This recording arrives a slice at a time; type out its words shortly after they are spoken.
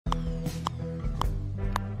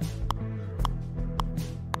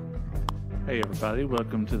Hey everybody,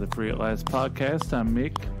 welcome to the Free at Last podcast. I'm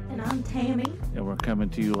Mick. And I'm Tammy. And we're coming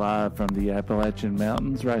to you live from the Appalachian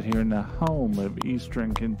Mountains right here in the home of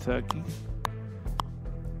Eastern Kentucky.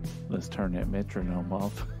 Let's turn that metronome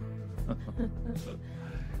off.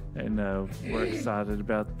 And we're excited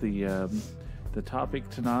about the topic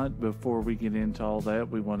tonight. Before we get into all that,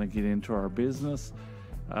 we want to get into our business.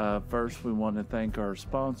 First, we want to thank our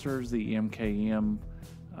sponsors, the MKM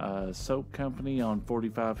Soap Company on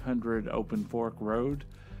 4500 Open Fork Road.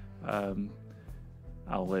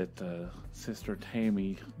 I'll let Sister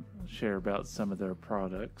Tammy share about some of their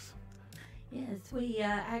products. Yes, we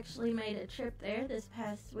actually made a trip there this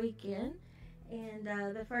past weekend, and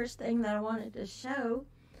the first thing that I wanted to show,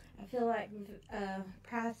 I feel like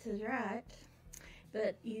Price is Right,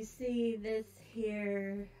 but you see this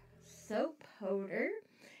here soap holder,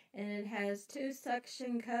 and it has 2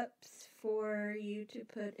 suction cups for you to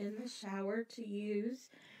put in the shower to use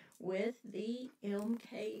with the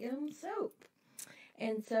MKM soap.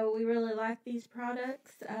 And so we really like these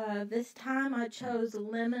products. This time I chose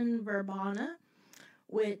Lemon Verbena,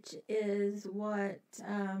 which is what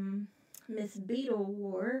Miss Beadle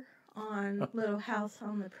wore on Little House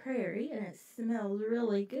on the Prairie, and it smells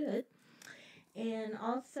really good. And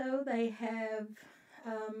also they have,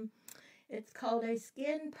 it's called a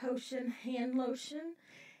Skin Potion Hand Lotion,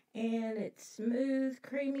 and it's smooth,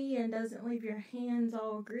 creamy, and doesn't leave your hands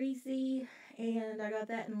all greasy. And I got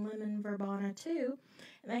that in Lemon Verbena too.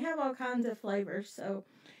 And they have all kinds of flavors, so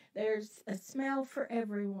there's a smell for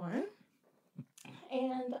everyone.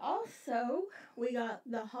 And also, we got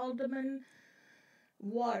the Haldeman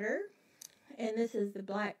water, and this is the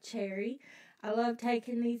black cherry. I love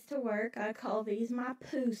taking these to work. I call these my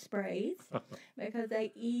poo sprays because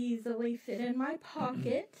they easily fit in my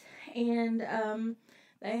pocket. And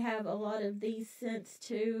they have a lot of these scents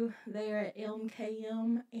too. They're at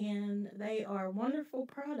MKM, and they are wonderful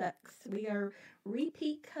products. We are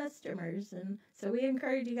repeat customers, and so we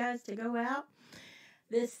encourage you guys to go out.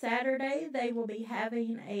 This Saturday, they will be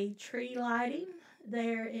having a tree lighting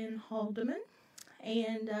there in Haldeman,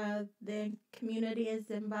 and the community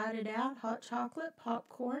is invited out, hot chocolate,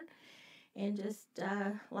 popcorn, and just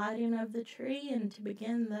lighting of the tree, and to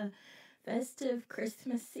begin the festive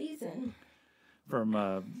Christmas season. From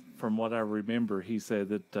what I remember, he said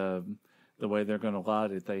that the way they're going to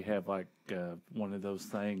light it, they have like one of those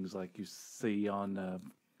things like you see on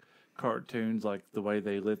cartoons, like the way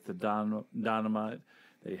they lit the dynamite.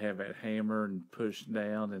 They have that hammer and push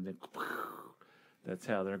down, and then that's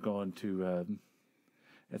how they're going to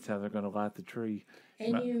light the tree.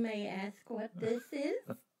 And you may ask what this is.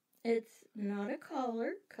 It's not a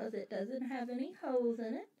collar because it doesn't have any holes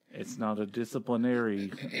in it. It's not a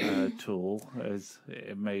disciplinary tool, as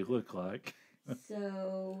it may look like.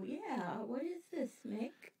 So, yeah, what is this,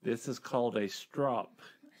 Mick? This is called a strop.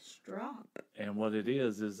 A strop. And what it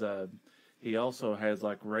is he also has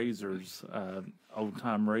like razors,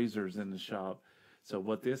 old-time razors in the shop. So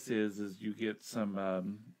what this is you get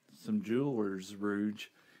some jeweler's rouge,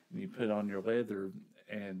 and you put on your leather,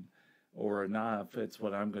 or a knife. That's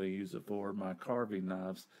what I'm going to use it for, my carving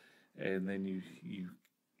knives. And then you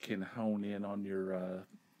can hone in on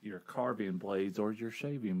your carving blades or your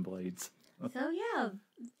shaving blades. So yeah,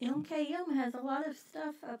 MKM has a lot of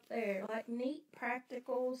stuff up there, like neat,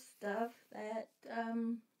 practical stuff that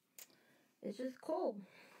is just cool.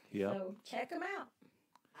 Yeah. So check them out.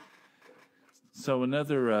 So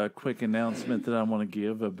another quick announcement that I want to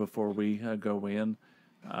give before we go in.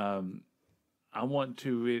 I want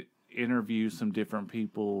to interview some different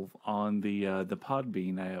people on the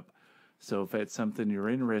Podbean app. So if that's something you're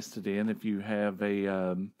interested in, if you have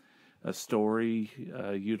a story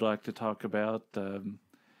you'd like to talk about,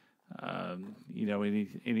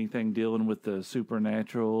 anything dealing with the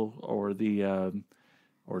supernatural or the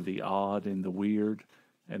odd and the weird,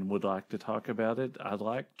 and would like to talk about it, I'd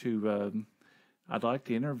like to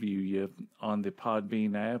interview you on the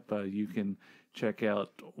Podbean app. You can check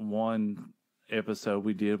out one episode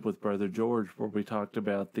we did with Brother George where we talked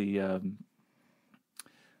about the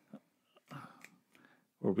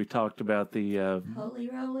Holy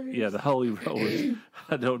Rollers. Yeah, the Holy Rollers.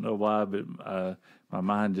 I don't know why, but my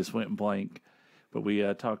mind just went blank. But we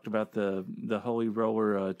talked about the Holy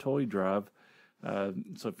Roller toy drive.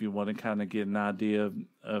 So if you want to kind of get an idea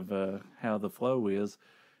of how the flow is,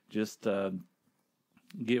 just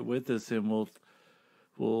get with us, and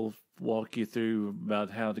we'll walk you through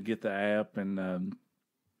about how to get the app and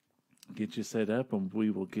get you set up, and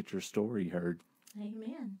we will get your story heard.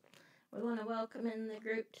 Amen. We want to welcome in the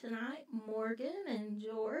group tonight Morgan and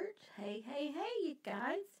George. Hey, you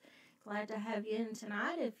guys. Glad to have you in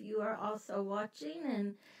tonight if you are also watching.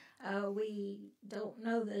 And We don't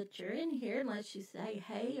know that you're in here unless you say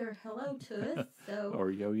hey or hello to us. So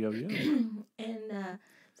Or yo, yo, yo. and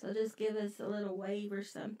so just give us a little wave or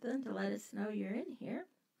something to let us know you're in here.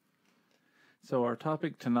 So our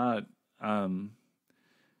topic tonight, I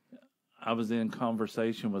was in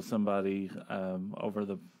conversation with somebody over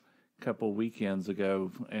the couple weekends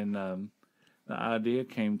ago, and the idea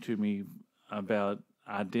came to me about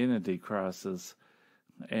identity crisis.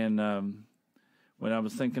 And when I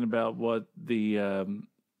was thinking about what the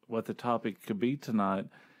topic could be tonight,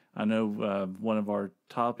 I know one of our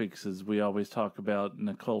topics is we always talk about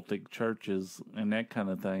occultic churches and that kind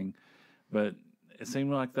of thing, but it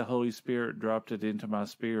seemed like the Holy Spirit dropped it into my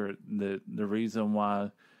spirit that the reason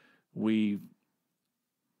why we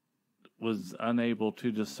was unable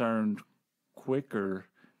to discern quicker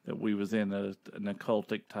that we was in an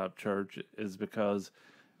occultic type church is because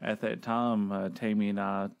at that time, Tammy and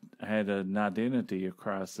I had an identity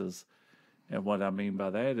crisis. And what I mean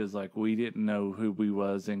by that is like we didn't know who we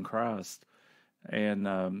was in Christ. And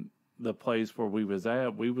the place where we was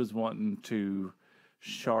at, we was wanting to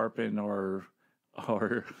sharpen our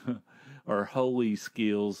holy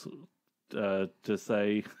skills to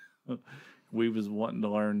say we was wanting to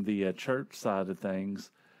learn the church side of things.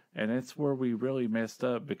 And that's where we really messed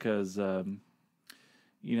up because,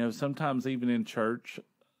 sometimes even in church,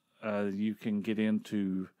 you can get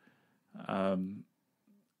into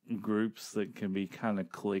groups that can be kind of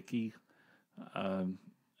cliquey. And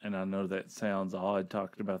I know that sounds odd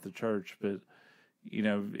talking about the church, but,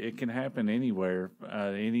 it can happen anywhere.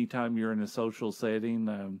 Anytime you're in a social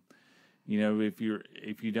setting, if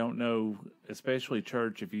you don't know, especially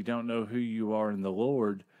church, if you don't know who you are in the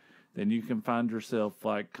Lord, then you can find yourself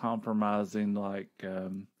like compromising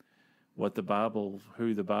who the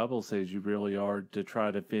Bible says you really are to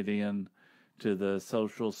try to fit in to the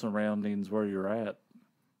social surroundings where you're at.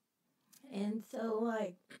 And so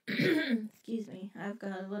excuse me, I've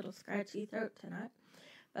got a little scratchy throat tonight,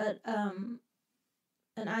 but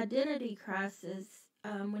an identity crisis,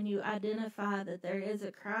 when you identify that there is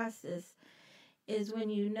a crisis, is when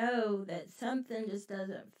you know that something just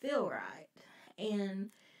doesn't feel right.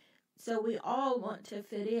 And so we all want to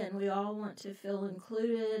fit in. We all want to feel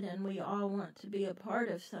included, and we all want to be a part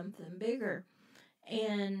of something bigger.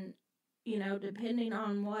 And, depending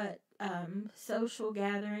on what social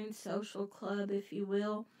gathering, social club, if you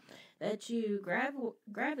will, that you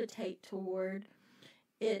gravitate toward,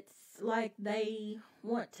 it's like they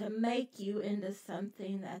want to make you into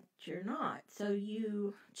something that you're not. So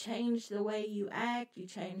you change the way you act, you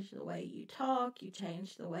change the way you talk, you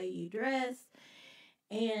change the way you dress.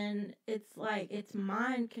 And it's like it's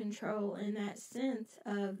mind control in that sense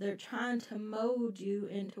of they're trying to mold you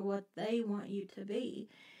into what they want you to be.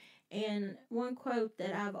 And one quote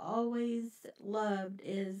that I've always loved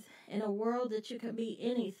is, in a world that you can be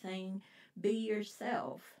anything, be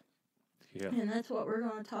yourself. Yeah. And that's what we're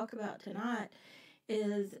going to talk about tonight,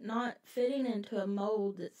 is not fitting into a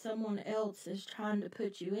mold that someone else is trying to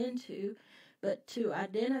put you into, but to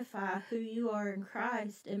identify who you are in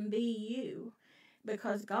Christ and be you.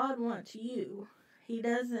 Because God wants you. He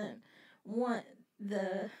doesn't want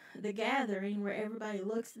the gathering where everybody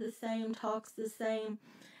looks the same, talks the same,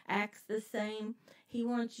 acts the same. He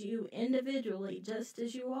wants you individually, just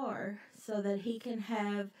as you are, so that he can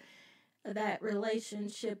have that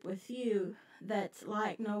relationship with you that's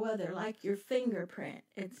like no other, like your fingerprint.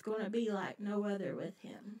 It's going to be like no other with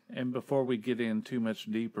him. And before we get in too much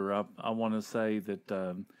deeper, I want to say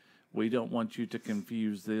that we don't want you to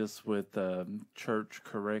confuse this with church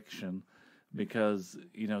correction, because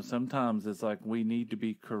sometimes it's like we need to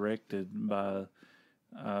be corrected by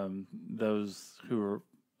those who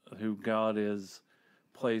God has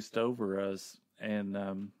placed over us,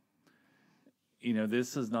 and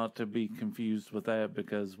this is not to be confused with that,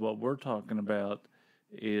 because what we're talking about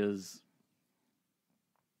is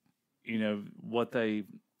what they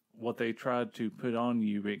tried to put on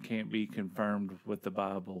you. It can't be confirmed with the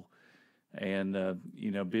Bible. And,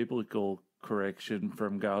 biblical correction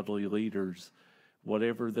from godly leaders,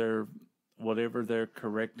 whatever they're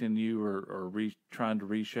correcting you or trying to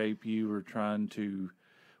reshape you or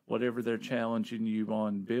whatever they're challenging you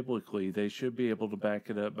on biblically, they should be able to back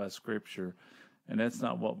it up by Scripture. And that's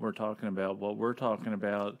not what we're talking about. What we're talking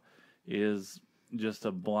about is just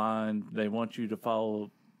they want you to follow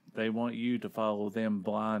them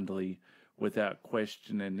blindly without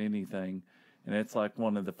questioning anything. And it's like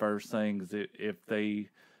one of the first things that if they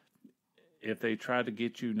try to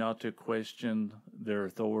get you not to question their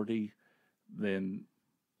authority, then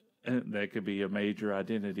that could be a major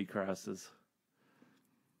identity crisis.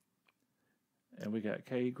 And we got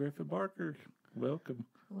Kay Griffin Barker. Welcome.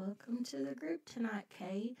 Welcome to the group tonight,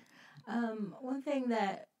 Kay. One thing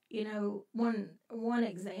that, one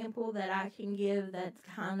example that I can give that's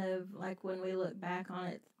kind of like when we look back on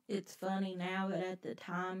it, it's funny now, but at the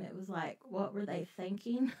time it was like, what were they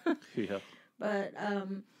thinking? Yeah. But,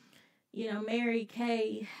 Mary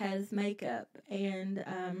Kay has makeup, and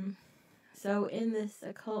so in this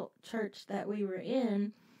occult church that we were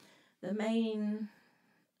in, the main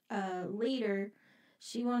leader,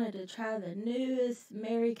 she wanted to try the newest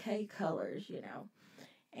Mary Kay colors,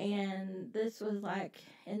 and this was like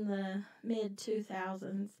in the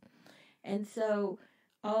mid-2000s, and so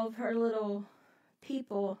all of her little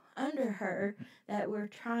people under her that were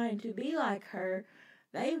trying to be like her,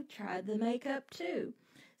 they tried the makeup too.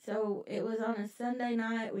 So it was on a Sunday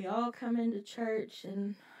night, we all come into church,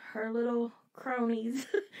 and her little cronies,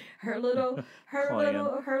 her little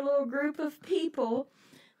group of people,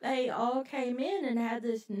 they all came in and had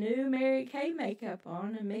this new Mary Kay makeup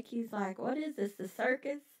on, and Mickey's like, what is this, the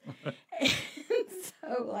circus? And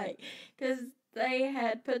so, because they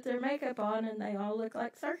had put their makeup on, and they all looked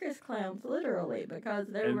like circus clowns, literally, because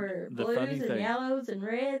there were blues and yellows and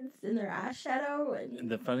reds in their eyeshadow. And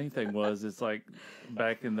the funny thing was, it's like,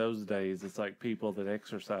 back in those days, it's like people that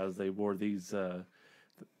exercise, they wore these,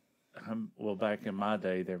 back in my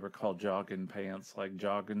day, they were called jogging pants, like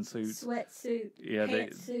jogging suits. Sweatsuit, yeah,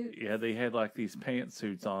 pantsuit. They had like these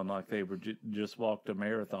pantsuits on, like they were just walked a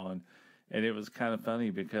marathon. And it was kind of funny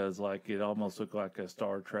because, like, it almost looked like a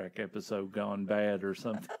Star Trek episode gone bad or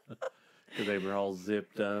something. Because they were all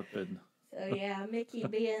zipped up. And so, yeah, Mickey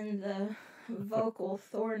being the vocal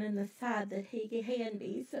thorn in the side that he can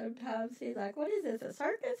be sometimes. He's like, what is this, a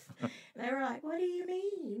circus? And they were like, what do you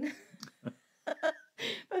mean? But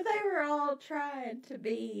they were all trying to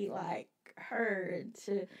be like her and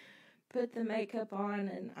to put the makeup on.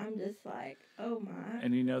 And I'm just like, oh, my.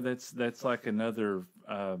 And, that's like another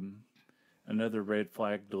red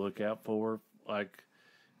flag to look out for. Like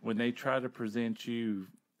when they try to present you,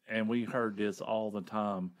 and we heard this all the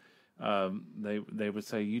time, they would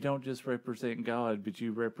say, you don't just represent God, but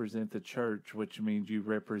you represent the church, which means you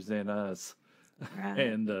represent us. Right.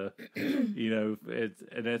 And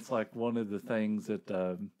that's like one of the things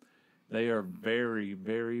that they are very,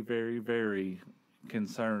 very, very, very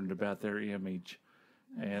concerned about their image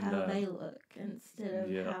and how they look instead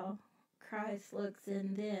of how Christ looks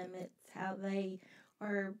in them. It's how they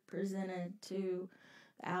are presented to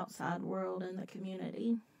the outside world and the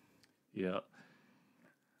community. Yeah.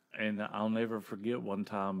 And I'll never forget one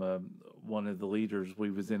time, one of the leaders, we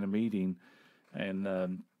was in a meeting, and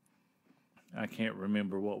I can't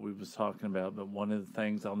remember what we was talking about, but one of the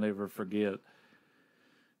things I'll never forget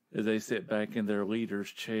is they sit back in their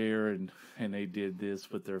leader's chair, and they did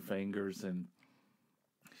this with their fingers, and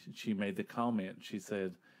she made the comment. She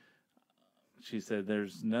said,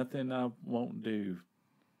 there's nothing I won't do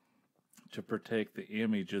to protect the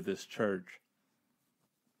image of this church.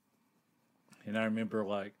 And I remember,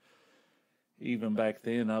 like, even back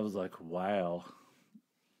then, I was like, wow.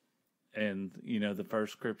 And, the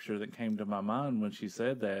first scripture that came to my mind when she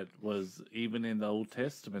said that was even in the Old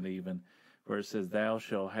Testament, even, where it says, thou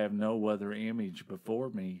shalt have no other image before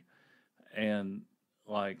me. And,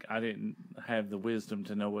 like, I didn't have the wisdom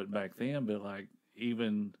to know it back then, but, like,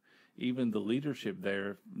 even the leadership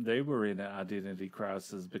there, they were in an identity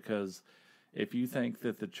crisis, because if you think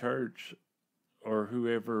that the church or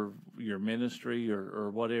whoever your ministry or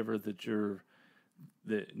whatever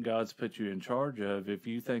that God's put you in charge of, if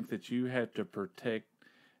you think that you have to protect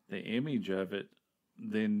the image of it,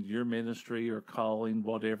 then your ministry or calling,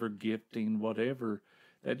 whatever, gifting, whatever,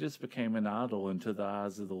 that just became an idol into the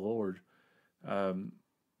eyes of the Lord. I'm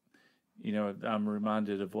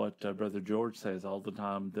reminded of what Brother George says all the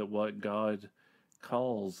time, that what God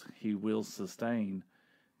calls, he will sustain.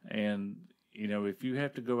 And, if you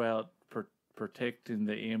have to go out protecting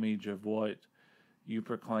the image of what you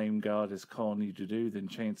proclaim God is calling you to do, then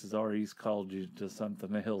chances are he's called you to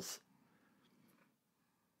something else.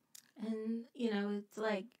 And, it's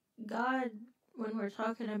like God, when we're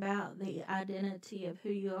talking about the identity of who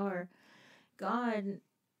you are, God,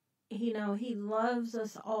 he loves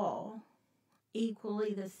us all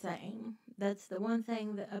equally the same. That's the one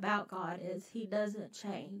thing about God is he doesn't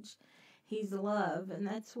change. He's love, and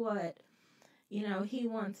that's what, he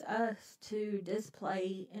wants us to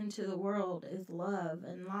display into the world is love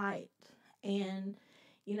and light. And,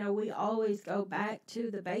 we always go back to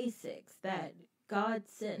the basics, that God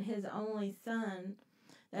sent his only Son,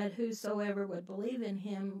 that whosoever would believe in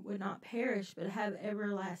him would not perish but have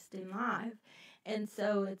everlasting life. And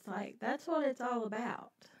so it's like, that's what it's all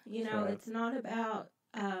about. Right. It's not about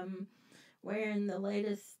wearing the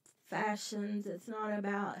latest fashions. It's not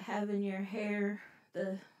about having your hair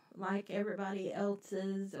like everybody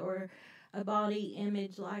else's or a body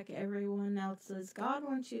image like everyone else's. God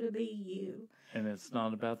wants you to be you. And it's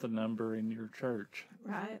not about the number in your church.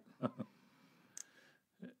 Right.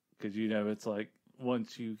 Because, it's like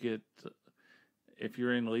once you get, if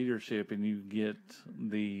you're in leadership and you get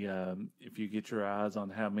if you get your eyes on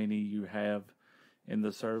how many you have in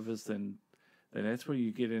the service, then that's where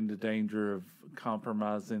you get into danger of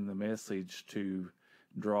compromising the message to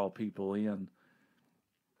draw people in.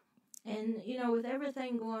 And, with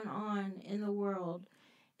everything going on in the world,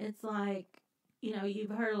 it's like, you've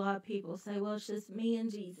heard a lot of people say, well, it's just me and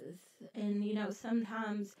Jesus. And,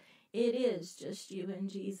 sometimes it is just you and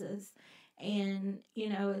Jesus. And,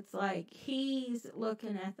 it's like he's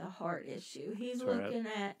looking at the heart issue. He's That's looking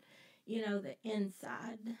at, the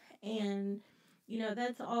inside. And,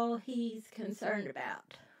 that's all he's concerned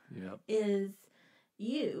about. Yep. Is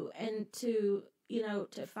you. And to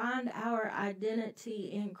find our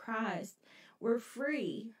identity in Christ, we're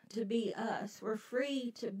free to be us. We're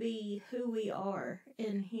free to be who we are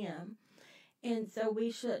in Him. And so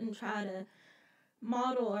we shouldn't try to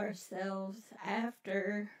model ourselves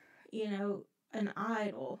after, an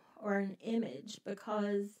idol or an image,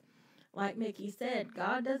 because, like Mickey said,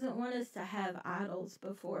 God doesn't want us to have idols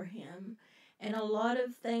before Him. And a lot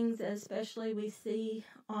of things, especially we see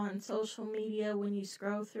on social media when you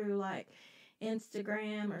scroll through, like,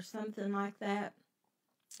 Instagram or something like that,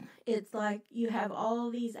 it's like you have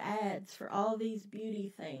all these ads for all these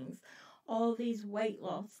beauty things, all these weight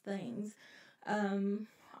loss things.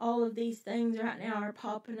 All of these things right now are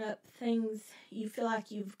popping up, things you feel like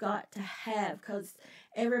you've got to have because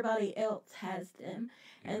everybody else has them.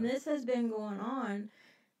 Yeah. And this has been going on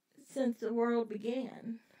since the world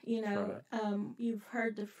began. Right. You've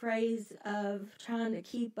heard the phrase of trying to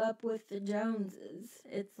keep up with the Joneses.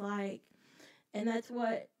 It's like, and that's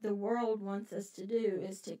what the world wants us to do,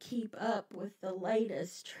 is to keep up with the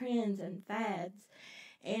latest trends and fads.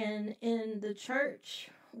 And in the church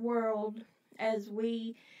world, as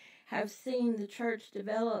we have seen the church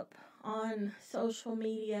develop on social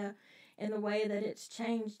media in the way that it's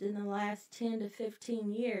changed in the last 10 to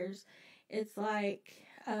 15 years, it's like,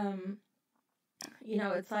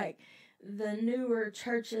 it's like the newer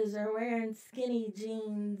churches are wearing skinny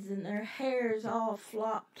jeans and their hair's all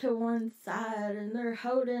flopped to one side and they're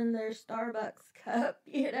holding their Starbucks cup,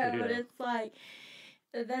 Yeah. But it's like,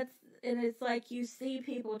 it's like you see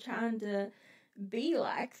people trying to be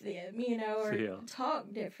like them, or Yeah.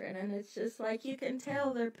 talk different, and it's just like you can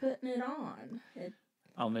tell they're putting it on.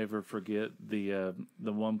 I'll never forget the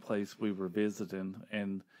one place we were visiting,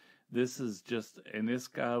 and this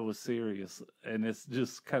guy was serious, and it's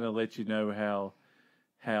just kind of let you know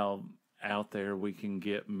how out there we can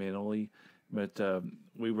get mentally. But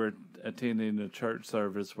we were attending a church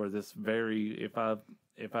service where if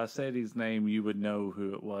I said his name, you would know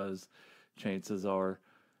who it was, chances are.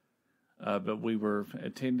 But we were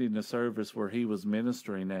attending a service where he was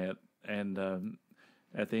ministering at, and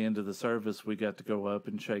at the end of the service, we got to go up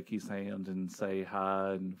and shake his hand and say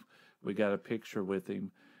hi, and we got a picture with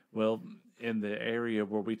him. Well, in the area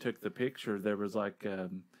where we took the picture, there was like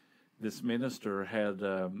this minister had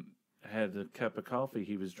a cup of coffee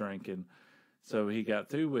he was drinking, so he got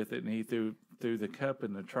through with it and he threw the cup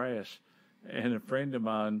in the trash. And a friend of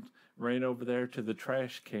mine ran over there to the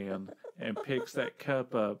trash can and picks that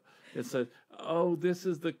cup up and said, "Oh, this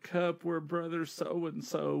is the cup where brother so and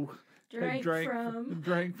so drank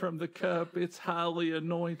from the cup. It's highly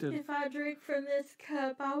anointed. If I drink from this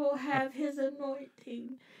cup, I will have his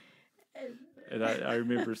anointing." And I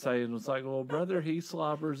remember saying, it was like, "Well, brother, he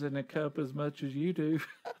slobbers in a cup as much as you do."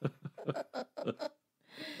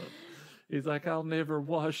 He's like, "I'll never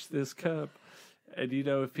wash this cup." And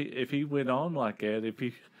if he went on like that,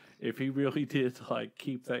 if he really did like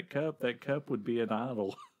keep that cup would be an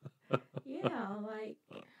idol. Yeah, like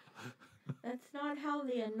that's not how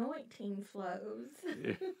the anointing flows.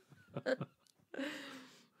 Yeah.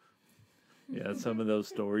 Yeah, some of those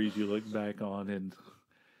stories you look back on,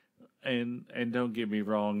 and don't get me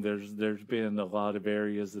wrong, there's been a lot of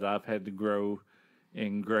areas that I've had to grow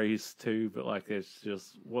in grace too, but like it's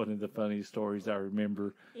just one of the funny stories I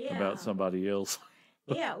remember about somebody else.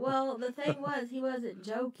 Yeah, well, the thing was, he wasn't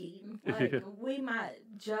joking. Like, we might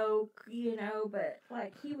joke, but,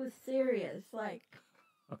 like, he was serious. Like,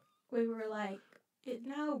 we were like,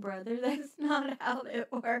 no, brother, that's not how it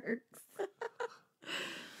works.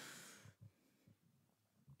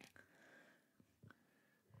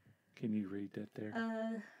 Can you read that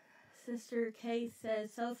there? Sister Kay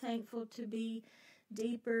says, so thankful to be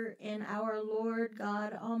deeper in our Lord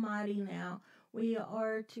God Almighty now. We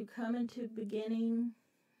are to come into beginning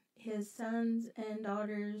his sons and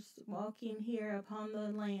daughters walking here upon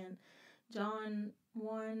the land. John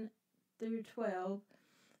 1 through 12,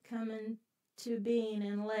 coming to being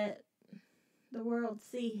and let the world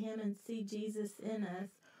see him and see Jesus in us,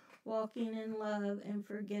 walking in love and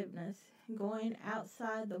forgiveness, going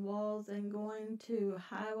outside the walls and going to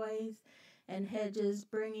highways and hedges,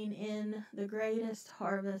 bringing in the greatest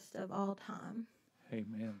harvest of all time.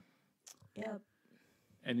 Amen. Yep.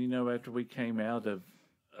 And you know, after we came out of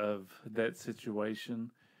that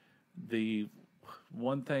situation, the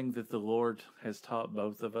one thing that the Lord has taught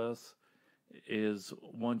both of us is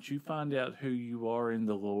once you find out who you are in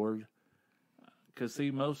the Lord, because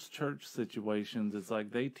see, most church situations, it's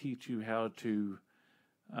like they teach you how to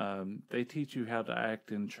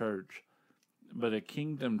act in church, but a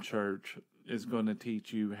kingdom church is going to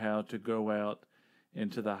teach you how to go out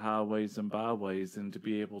into the highways and byways and to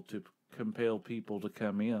be able to compel people to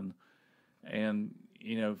come in. And,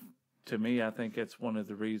 you know, to me, I think that's one of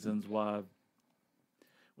the reasons why,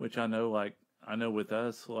 which I know with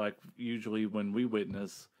us, like usually when we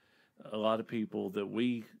witness, a lot of people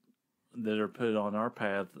that are put on our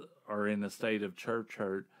path are in a state of church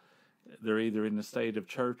hurt. They're either in a state of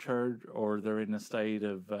church hurt or they're in a state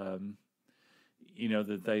of,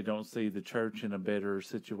 that they don't see the church in a better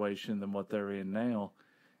situation than what they're in now.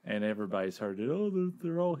 And everybody's heard it. Oh,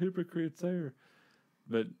 they're all hypocrites there.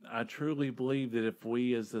 But I truly believe that if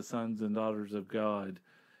we as the sons and daughters of God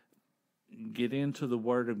get into the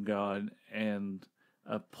Word of God and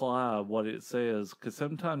apply what it says, because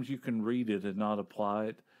sometimes you can read it and not apply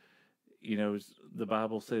it. You know, the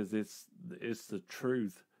Bible says it's the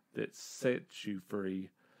truth that sets you free.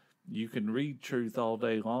 You can read truth all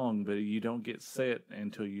day long, but you don't get set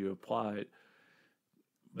until you apply it.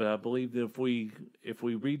 But I believe that if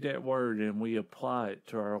we read that word and we apply it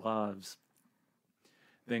to our lives,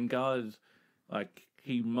 then God, like,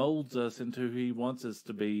 he molds us into who he wants us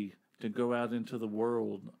to be, to go out into the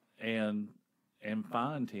world and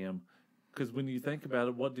find him. Because when you think about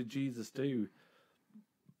it, what did Jesus do?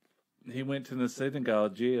 He went to the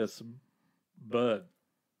synagogue, yes, but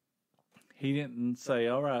he didn't say,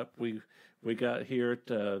 all right, we got here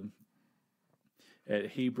at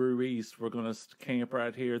Hebrew East, we're going to camp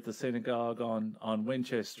right here at the synagogue on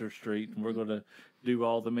Winchester Street, and we're going to do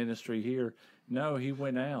all the ministry here. No, he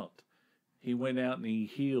went out. He went out and he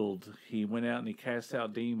healed. He went out and he cast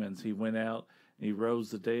out demons. He went out and he rose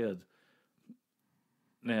the dead.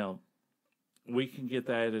 Now, we can get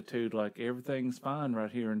the attitude like everything's fine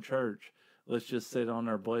right here in church. Let's just sit on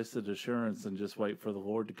our blessed assurance and just wait for the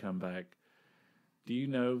Lord to come back. Do you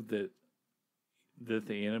know that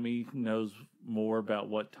the enemy knows more about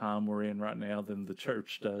what time we're in right now than the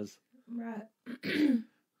church does? Right.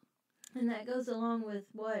 And that goes along with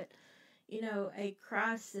what, a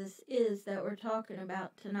crisis is that we're talking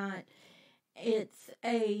about tonight. It's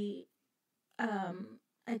a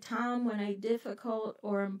time when a difficult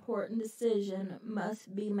or important decision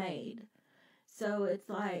must be made. So it's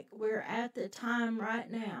like we're at the time right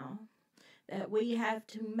now that we have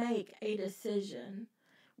to make a decision.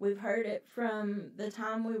 We've heard it from the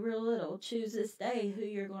time we were little. Choose this day who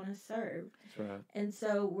you're going to serve. That's right. And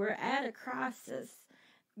so we're at a crisis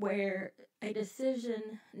where a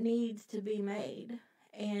decision needs to be made.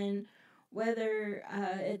 And whether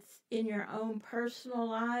it's in your own personal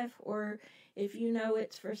life or if you know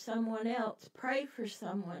it's for someone else, pray for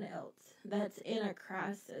someone else that's in a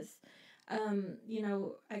crisis.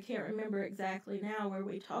 I can't remember exactly now where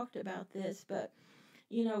we talked about this, but,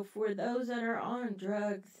 for those that are on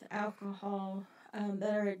drugs, alcohol,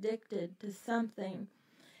 that are addicted to something,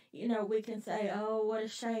 we can say, oh, what a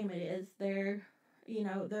shame it is. They're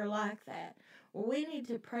like that. Well, we need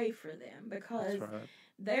to pray for them because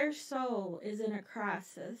their soul is in a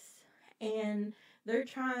crisis and they're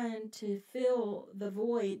trying to fill the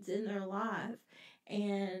voids in their life.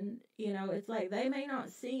 And, it's like they may not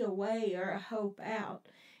see a way or a hope out.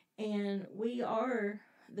 And we are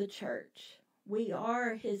the church. We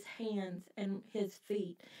are his hands and his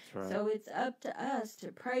feet. Right. So it's up to us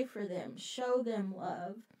to pray for them, show them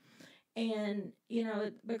love. And,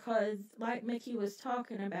 because like Mickey was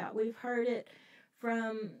talking about, we've heard it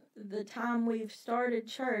from the time we've started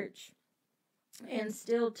church and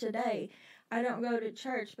still today. I don't go to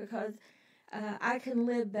church because I can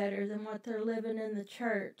live better than what they're living in the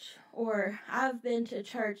church. Or I've been to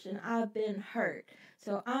church and I've been hurt,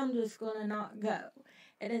 so I'm just going to not go.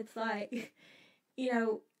 And it's like,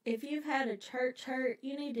 if you've had a church hurt,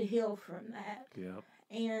 you need to heal from that. Yep.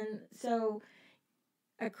 And so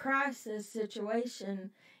a crisis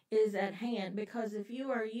situation is at hand. Because if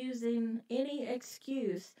you are using any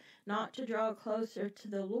excuse not to draw closer to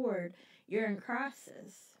the Lord, you're in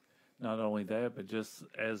crisis. Not only that, but just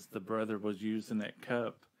as the brother was using that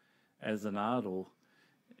cup as an idol,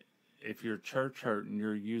 if you're church hurt and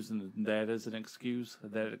you're using that as an excuse,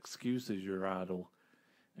 that excuse is your idol.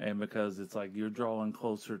 And because it's like you're drawing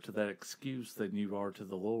closer to that excuse than you are to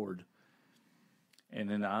the Lord. And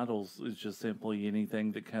an idols is just simply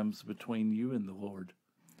anything that comes between you and the Lord.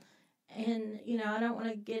 And, I don't want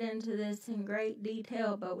to get into this in great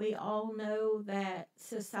detail, but we all know that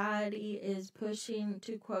society is pushing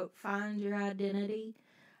to, quote, find your identity.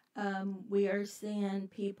 We are seeing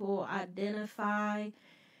people identify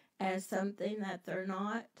as something that they're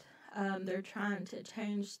not. They're trying to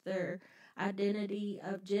change their identity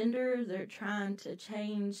of gender. They're trying to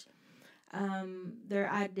change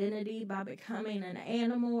their identity by becoming an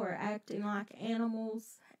animal or acting like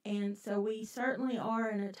animals. And so we certainly are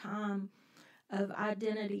in a time of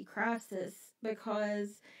identity crisis,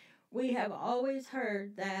 because we have always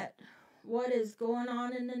heard that what is going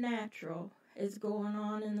on in the natural is going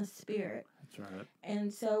on in the spirit. That's right.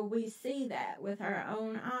 And so we see that with our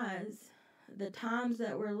own eyes, the times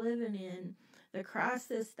that we're living in, the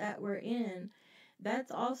crisis that we're in.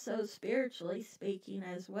 That's also spiritually speaking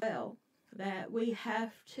as well, that we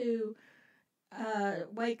have to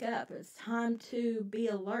wake up. It's time to be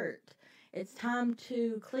alert. It's time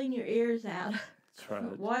to clean your ears out. That's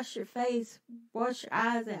right. Wash your face, wash your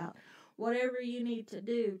eyes out. Whatever you need to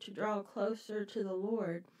do to draw closer to the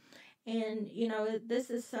Lord. And, this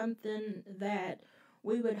is something that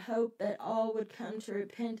we would hope that all would come to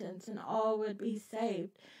repentance and all would be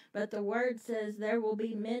saved. But the word says there will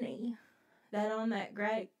be many that on that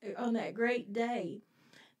great day,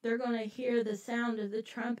 they're going to hear the sound of the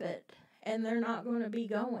trumpet, and they're not going to be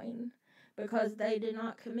going, because they did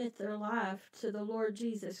not commit their life to the Lord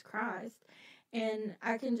Jesus Christ. And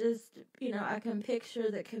I can just, I can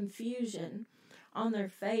picture the confusion on their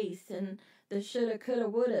face and the shoulda, coulda,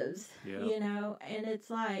 wouldas, and it's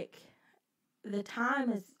like the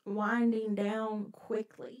time is winding down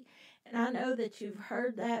quickly. And I know that you've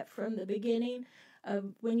heard that from the beginning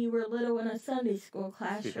of when you were little in a Sunday school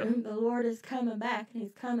classroom. The Lord is coming back, and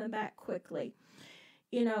He's coming back quickly.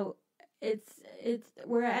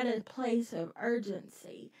 We're at a place of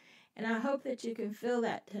urgency, and I hope that you can feel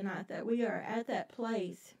that tonight, that we are at that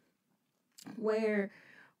place where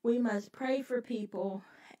we must pray for people.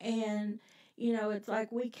 And it's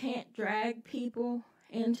like we can't drag people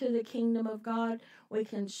into the kingdom of God. We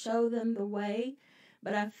can show them the way,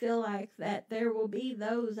 but I feel like that there will be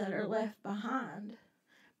those that are left behind,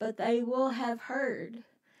 but they will have heard,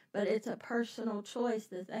 but it's a personal choice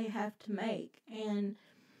that they have to make. And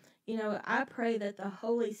I pray that the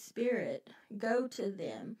Holy Spirit go to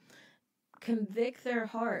them, convict their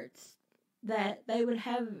hearts, that they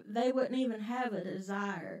wouldn't even have a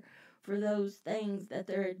desire for those things that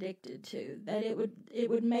they're addicted to, that it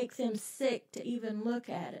would make them sick to even look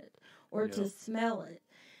at it or to smell it.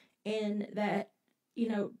 And that,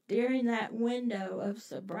 during that window of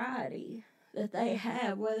sobriety that they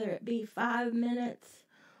have, whether it be 5 minutes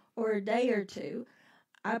or a day or two,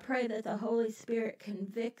 I pray that the Holy Spirit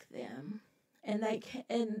convict them, and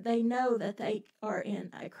they know that they are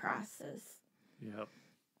in a crisis. Yep.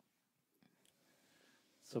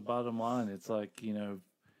 So bottom line, it's like,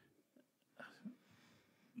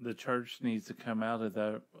 the church needs to come out of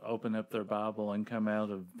that, open up their Bible and come out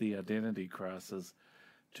of the identity crisis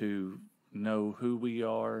to know who we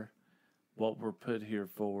are, what we're put here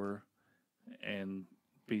for, and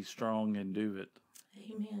be strong and do it.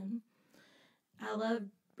 Amen. I love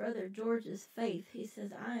Brother George's faith. He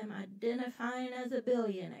says, I am identifying as a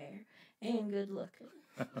billionaire and good looking.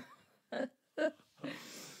 That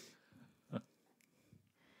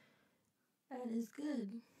is good.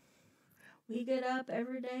 We get up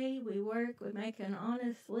every day, we work, we make an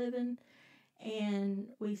honest living, and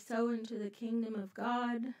we sow into the kingdom of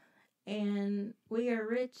God, and we are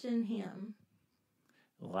rich in Him.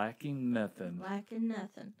 Lacking nothing. Lacking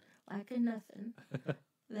nothing. Lacking nothing.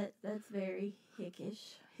 That's very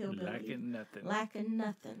hickish, hillbilly. Lacking nothing. Lacking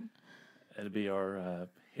nothing. That'd be our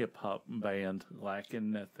hip-hop band,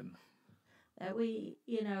 Lacking Nothing. That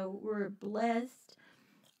we're blessed.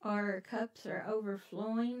 Our cups are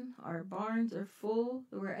overflowing. Our barns are full.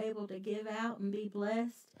 We're able to give out and be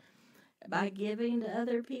blessed by giving to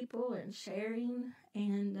other people and sharing.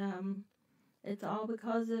 And it's all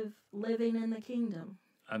because of living in the kingdom.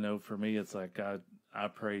 I know for me, it's like I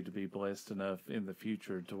pray to be blessed enough in the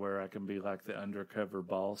future to where I can be like the undercover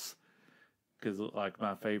boss. Because like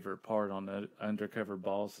my favorite part on the undercover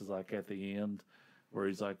boss is like at the end where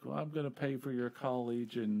he's like, well, I'm going to pay for your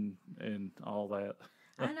college and all that.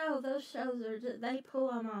 I know those shows are just, they pull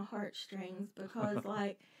on my heartstrings because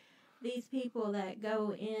like these people that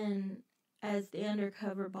go in as the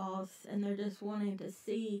undercover boss and they're just wanting to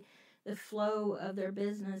see the flow of their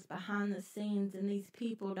business behind the scenes, and these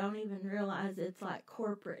people don't even realize it's like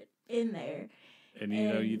corporate in there. And you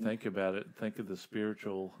know, you think about it, think of the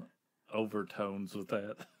spiritual overtones with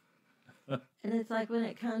that. And it's like when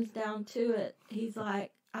it comes down to it, he's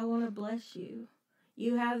like, I want to bless you.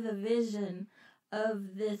 You have the vision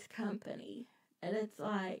of this company. And it's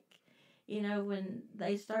like, you know, when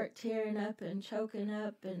they start tearing up and choking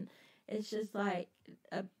up, and it's just like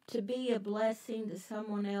to be a blessing to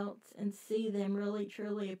someone else and see them really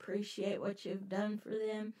truly appreciate what you've done for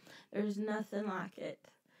them. There's nothing like it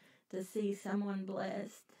to see someone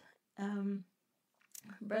blessed.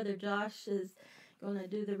 Brother Josh is going to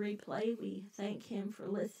do the replay. We thank him for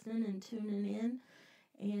listening and tuning in.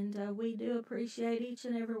 And we do appreciate each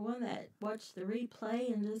and every one that watched the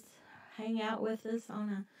replay and just hang out with us on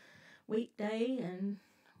a weekday. And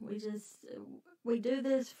we do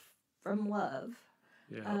this from love.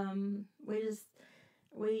 Yeah.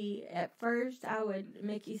 At first,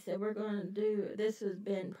 Mickey said, we're going to do, this has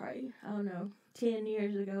been probably, I don't know, 10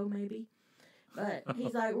 years ago maybe. But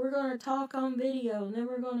he's like, we're going to talk on video and then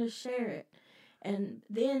we're going to share it. And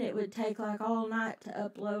then it would take like all night to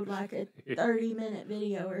upload like a 30-minute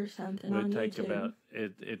video or something on YouTube.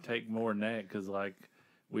 It'd take more than that, because like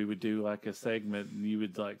we would do like a segment and you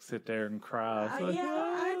would like sit there and cry. I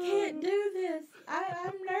can't do this.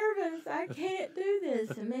 I'm nervous. I can't do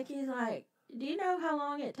this. And Mickey's like, do you know how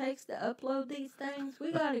long it takes to upload these things?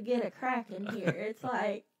 We got to get a crack in here. It's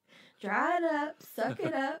like, dry it up, suck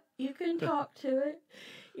it up. You can talk to it.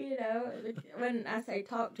 You know, when I say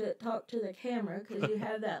talk to the camera, because you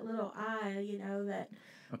have that little eye, you know, that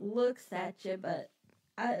looks at you. But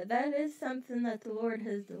that is something that the Lord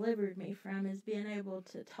has delivered me from, is being able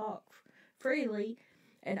to talk freely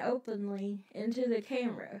and openly into the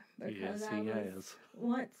camera. Because yes, he has.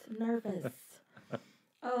 Once nervous.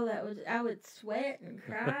 Oh, I would sweat and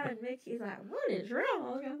cry, and Mickey's like, what is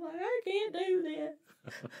wrong? I'm like, I can't do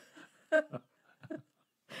this.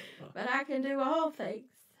 But I can do all things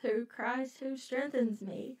through Christ who strengthens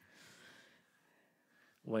me.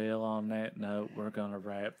 Well, on that note, we're going to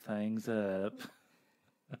wrap things up.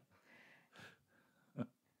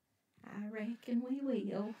 I reckon we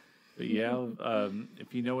will. But yeah,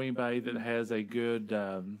 if you know anybody that has a good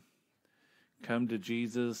come to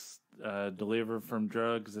Jesus, deliver from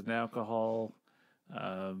drugs and alcohol,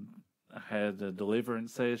 had a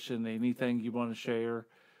deliverance session, anything you want to share,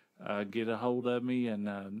 get a hold of me, and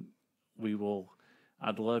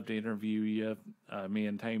I'd love to interview you, me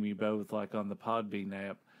and Tammy both, like on the Podbean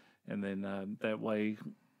app, and then that way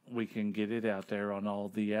we can get it out there on all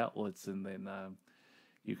the outlets, and then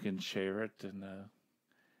you can share it, and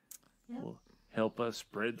will help us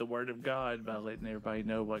spread the word of God by letting everybody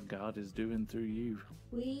know what God is doing through you.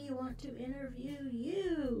 We want to interview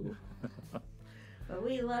you. But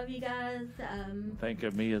we love you guys. Think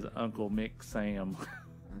of me as Uncle Mick Sam.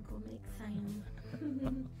 Uncle Mick Sam.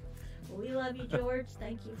 Well, we love you, George.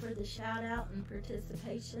 Thank you for the shout out and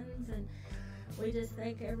participations, and we just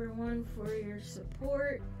thank everyone for your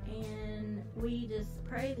support, and we just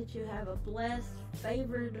pray that you have a blessed,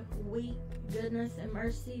 favored week. Goodness and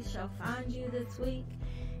mercy shall find you this week,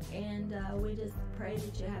 and we just pray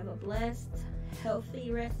that you have a blessed,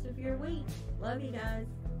 healthy rest of your week. Love you guys.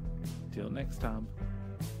 Till next time.